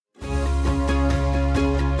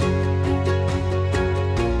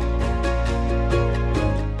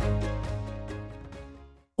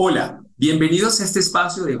Hola, bienvenidos a este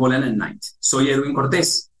espacio de Holland and Knight. Soy Edwin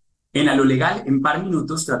Cortés. En A lo Legal, en par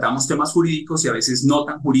minutos, tratamos temas jurídicos y a veces no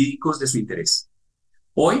tan jurídicos de su interés.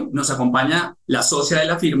 Hoy nos acompaña la socia de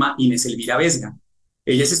la firma, Inés Elvira Vesga.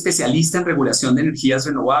 Ella es especialista en regulación de energías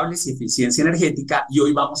renovables y eficiencia energética y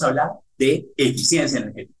hoy vamos a hablar de eficiencia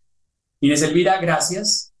energética. Inés Elvira,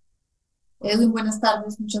 gracias. Edwin, buenas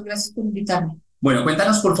tardes. Muchas gracias por invitarme. Bueno,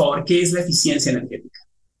 cuéntanos por favor qué es la eficiencia energética.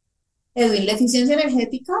 Edwin, la eficiencia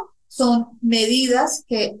energética son medidas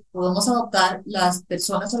que podemos adoptar las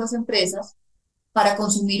personas o las empresas para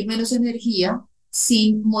consumir menos energía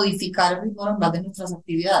sin modificar el ritmo normal de nuestras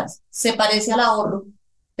actividades. Se parece al ahorro,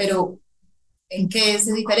 pero ¿en qué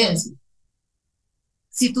se diferencia?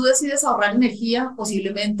 Si tú decides ahorrar energía,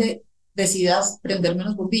 posiblemente decidas prender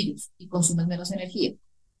menos bombillos y consumes menos energía.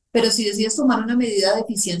 Pero si decides tomar una medida de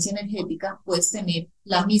eficiencia energética, puedes tener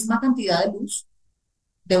la misma cantidad de luz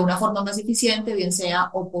de una forma más eficiente, bien sea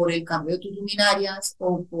o por el cambio de tus luminarias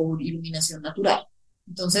o por iluminación natural.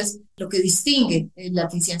 Entonces, lo que distingue la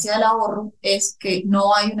eficiencia del ahorro es que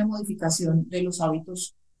no hay una modificación de los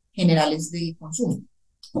hábitos generales de consumo.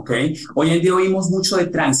 Ok. Hoy en día oímos mucho de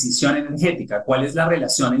transición energética. ¿Cuál es la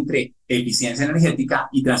relación entre eficiencia energética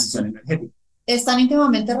y transición energética? Están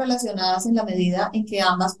íntimamente relacionadas en la medida en que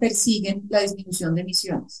ambas persiguen la disminución de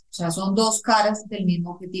emisiones. O sea, son dos caras del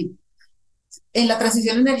mismo objetivo. En la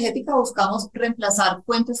transición energética buscamos reemplazar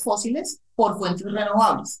fuentes fósiles por fuentes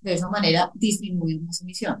renovables. De esa manera disminuir las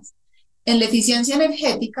emisiones. En la eficiencia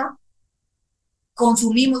energética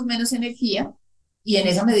consumimos menos energía y en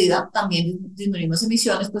esa medida también disminuimos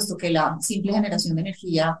emisiones, puesto que la simple generación de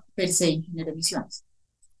energía per se genera emisiones.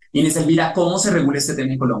 Inés Elvira, ¿cómo se regula este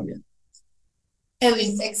tema en Colombia?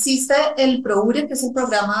 Edwin, existe el PROURE, que es el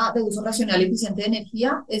Programa de Uso Racional y Eficiente de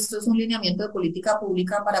Energía. Esto es un lineamiento de política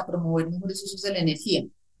pública para promover mejores usos de la energía.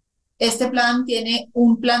 Este plan tiene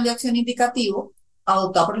un plan de acción indicativo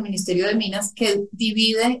adoptado por el Ministerio de Minas que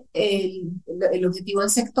divide el objetivo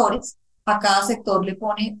en sectores. A cada sector le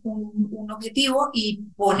pone un objetivo y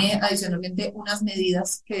pone adicionalmente unas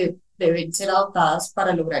medidas que deben ser adoptadas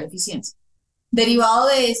para lograr eficiencia. Derivado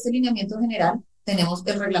de este lineamiento general, tenemos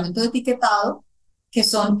el reglamento de etiquetado, que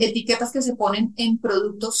son etiquetas que se ponen en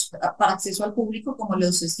productos para acceso al público, como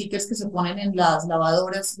los stickers que se ponen en las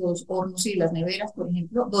lavadoras, los hornos y las neveras, por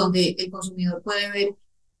ejemplo, donde el consumidor puede ver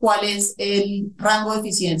cuál es el rango de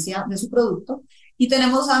eficiencia de su producto. Y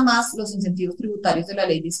tenemos además los incentivos tributarios de la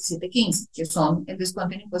ley 1715, que son el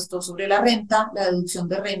descuento en impuestos sobre la renta, la deducción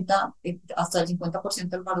de renta hasta el 50%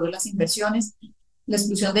 del valor de las inversiones, la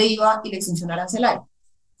exclusión de IVA y la exención arancelaria.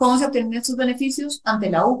 ¿Cómo se obtienen estos beneficios? Ante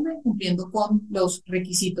la UCME, cumpliendo con los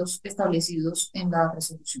requisitos establecidos en la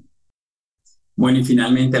resolución. Bueno, y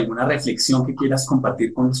finalmente, ¿alguna reflexión que quieras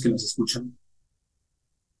compartir con los que nos escuchan?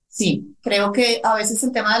 Sí, creo que a veces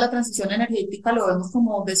el tema de la transición energética lo vemos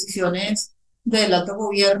como decisiones del alto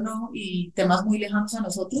gobierno y temas muy lejanos a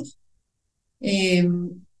nosotros.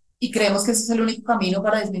 Y creemos que ese es el único camino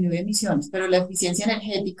para disminuir emisiones, pero la eficiencia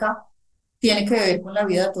energética tiene que ver con la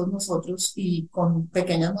vida de todos nosotros y con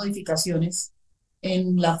pequeñas modificaciones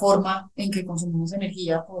en la forma en que consumimos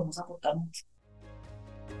energía podemos aportar mucho.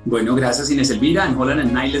 Bueno, gracias Inés Elvira. En Holland and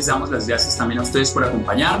Knight les damos las gracias también a ustedes por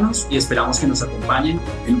acompañarnos y esperamos que nos acompañen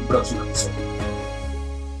en un próximo episodio.